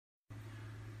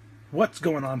What's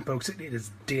going on, folks? It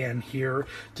is Dan here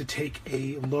to take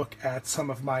a look at some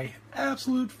of my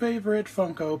absolute favorite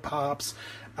Funko Pops,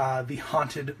 the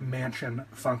Haunted Mansion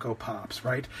Funko Pops,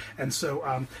 right? And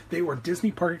so they were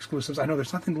Disney Park exclusives. I know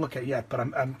there's nothing to look at yet, but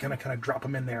I'm going to kind of drop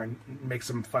them in there and make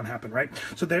some fun happen, right?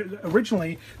 So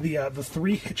originally, the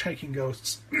three Hitchhiking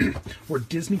Ghosts were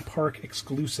Disney Park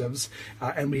exclusives,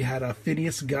 and we had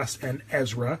Phineas, Gus, and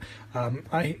Ezra.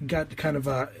 I got kind of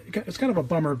it's kind of a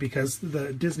bummer because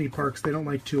the Disney parks, they don't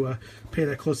like to pay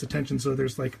that close attention, so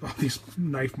there's like all these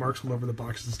knife marks all over the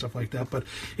boxes and stuff like that, but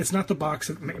it's not the box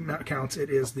that counts, it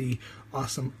is the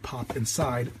awesome pop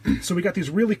inside. So we got these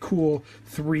really cool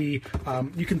three,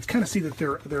 you can kind of see that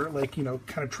they're like, you know,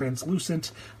 kind of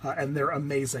translucent, and they're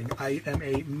amazing. I am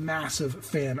a massive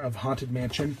fan of Haunted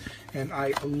Mansion, and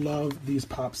I love these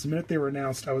pops. The minute they were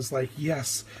announced, I was like,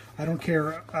 yes, I don't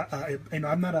care.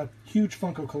 I'm not a huge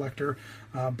Funko collector,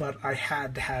 but I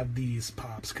had to have these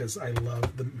pops because I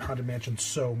love the Haunted Mansion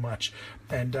so much,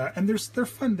 and they're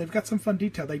fun. They've got some fun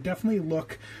detail. They definitely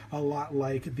look a lot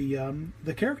like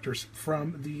the characters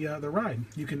from the ride.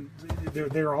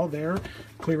 They're all there,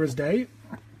 clear as day.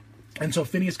 And so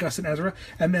Phineas, Gus, and Ezra.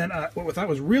 And then what I thought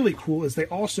was really cool is they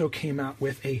also came out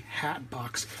with a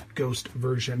Hatbox Ghost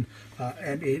version.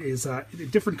 And it is a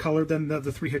different color than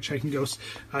the three Hitchhiking Ghosts.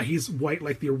 He's white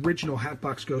like the original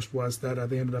Hatbox Ghost was that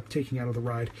they ended up taking out of the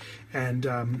ride. And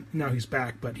now he's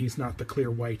back, but he's not the clear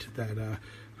white that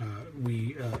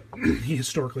he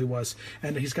historically was.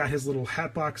 And he's got his little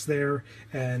hat box there,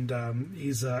 and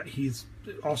he's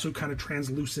also kind of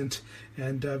translucent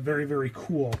and very, very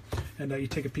cool. And you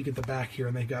take a peek at the back here,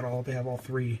 and they have all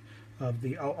three of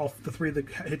the three of the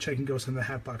Hitchhiking Ghosts and the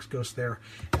Hatbox Ghost there.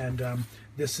 And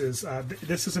this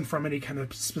isn't from any kind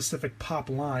of specific pop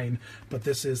line, but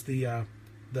this is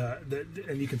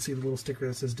and you can see the little sticker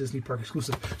that says Disney Park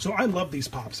exclusive. So I love these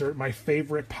pops. They're my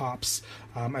favorite pops.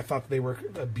 I thought they were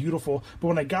beautiful. But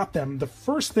when I got them, the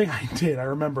first thing I did, I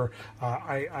remember,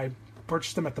 I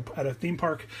purchased them at a theme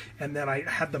park, and then I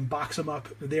had them box them up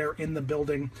there in the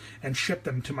building and ship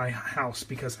them to my house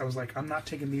because I was like, I'm not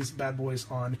taking these bad boys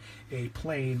on a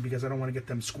plane because I don't want to get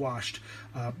them squashed.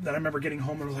 Then I remember getting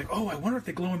home and I was like, oh, I wonder if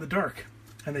they glow in the dark.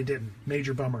 And they didn't.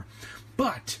 Major bummer.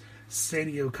 But San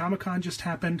Diego Comic-Con just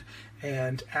happened,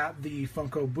 and at the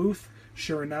Funko booth,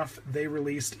 sure enough, they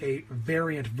released a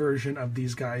variant version of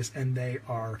these guys, and they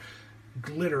are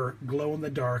glitter,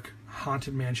 glow-in-the-dark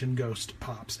Haunted Mansion Ghost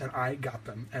Pops, and I got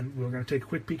them, and we're going to take a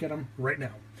quick peek at them right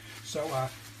now. So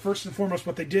first and foremost,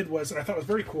 what they did was, and I thought was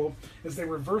very cool, is they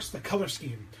reversed the color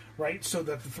scheme, right? So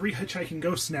that the three Hitchhiking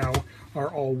Ghosts now are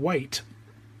all white.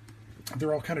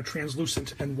 They're all kind of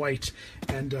translucent and white,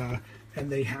 and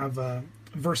they have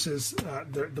versus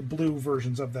the blue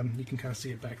versions of them. You can kind of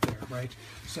see it back there, right?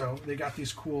 So they got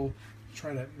these cool,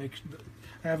 I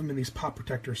have them in these pop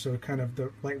protectors, so kind of the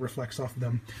light reflects off of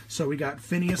them. So we got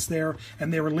Phineas there,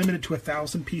 and they were limited to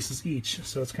 1,000 pieces each,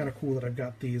 so it's kind of cool that I've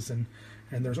got these, and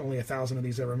there's only 1,000 of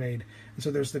these ever made. And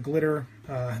so there's the glitter,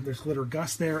 there's glitter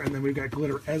Gus there, and then we've got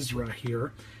glitter Ezra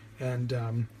here, and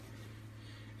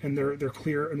they're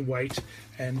clear and white,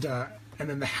 and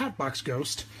then the Hatbox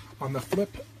Ghost on the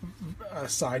flip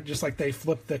side, just like they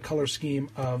flipped the color scheme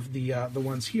of the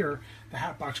ones here, the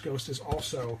Hatbox Ghost is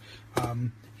also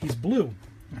he's blue.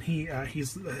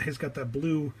 He's got that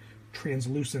blue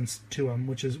translucence to him,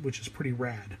 which is pretty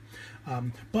rad.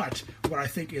 But what I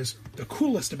think is the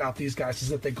coolest about these guys is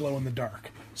that they glow in the dark.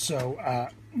 So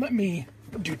let me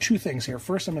do two things here.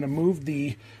 First, I'm going to move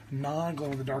the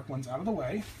non-glow in the dark ones out of the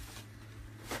way,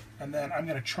 and then I'm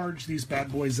going to charge these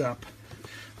bad boys up.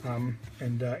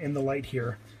 And in the light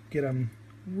here, get them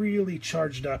really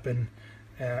charged up, and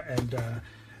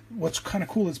what's kind of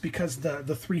cool is because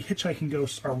the three Hitchhiking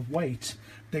Ghosts are white,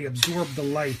 they absorb the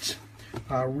light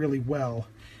really well,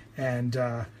 and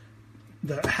the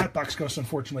Hatbox Ghost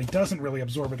unfortunately doesn't really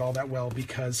absorb it all that well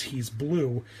because he's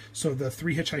blue. So the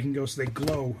three Hitchhiking Ghosts, they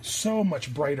glow so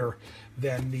much brighter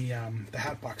than the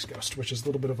Hatbox Ghost, which is a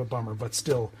little bit of a bummer, but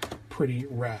still pretty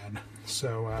rad.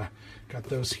 So got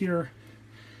those here.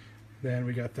 Then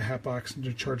we got the Hatbox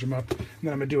to charge them up. And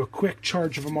then I'm going to do a quick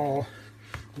charge of them all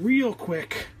real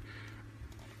quick.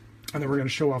 And then we're going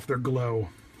to show off their glow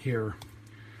here.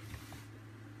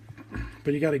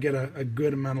 But you got to get a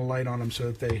good amount of light on them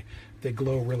so that they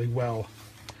glow really well.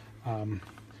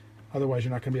 Otherwise,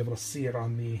 you're not going to be able to see it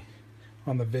on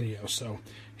the video. So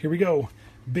here we go.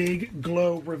 Big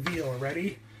glow reveal.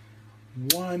 Ready?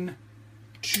 1,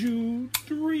 2,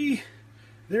 3.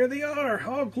 There they are,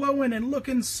 all glowing and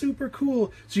looking super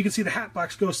cool. So you can see the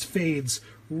Hatbox Ghost fades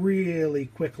really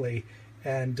quickly,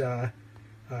 and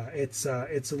it's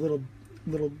a little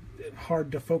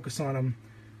hard to focus on him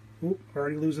Oop,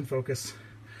 already losing focus.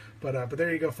 But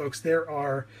there you go, folks. There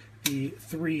are the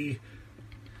 3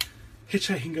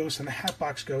 Hitchhiking Ghosts and the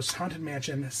Hatbox Ghosts Haunted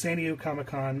Mansion San Diego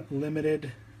Comic-Con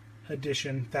limited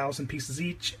edition, 1,000 pieces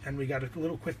each, and we got a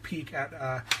little quick peek at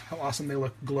how awesome they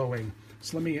look glowing.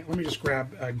 So let me just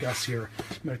grab Gus here.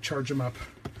 I'm going to charge him up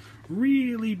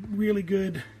really, really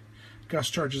good. Gus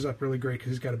charges up really great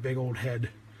because he's got a big old head.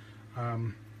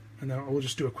 And then we'll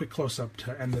just do a quick close-up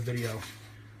to end the video.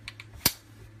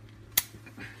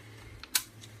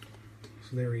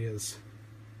 So there he is.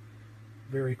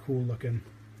 Very cool looking.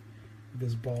 With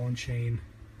his ball and chain.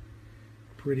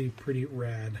 Pretty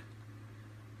rad.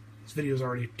 This video is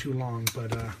already too long,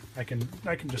 but I can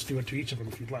just do it to each of them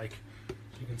if you'd like.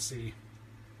 So you can see.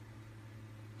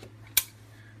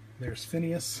 There's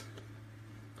Phineas.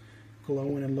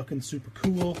 Glowing and looking super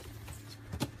cool.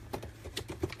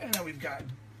 And now we've got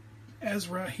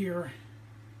Ezra here.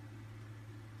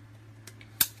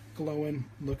 Glowing,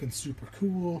 looking super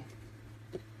cool.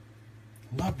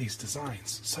 Love these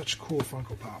designs. Such cool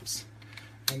Funko Pops.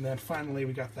 And then finally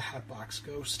we got the Hatbox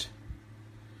Ghost.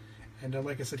 And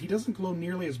like I said, he doesn't glow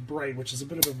nearly as bright, which is a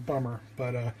bit of a bummer,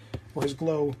 but or his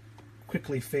glow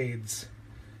quickly fades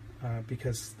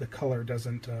because the color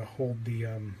doesn't hold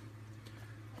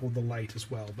the light as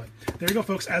well. But there you go,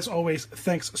 folks. As always,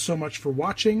 thanks so much for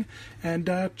watching,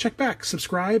 and check back,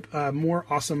 subscribe, more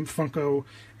awesome Funko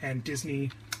and Disney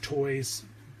toys,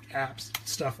 apps,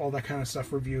 stuff, all that kind of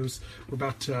stuff, reviews. We're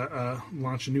about to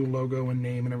launch a new logo and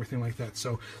name and everything like that,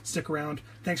 so stick around.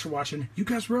 Thanks for watching. You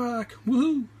guys rock.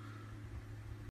 Woohoo!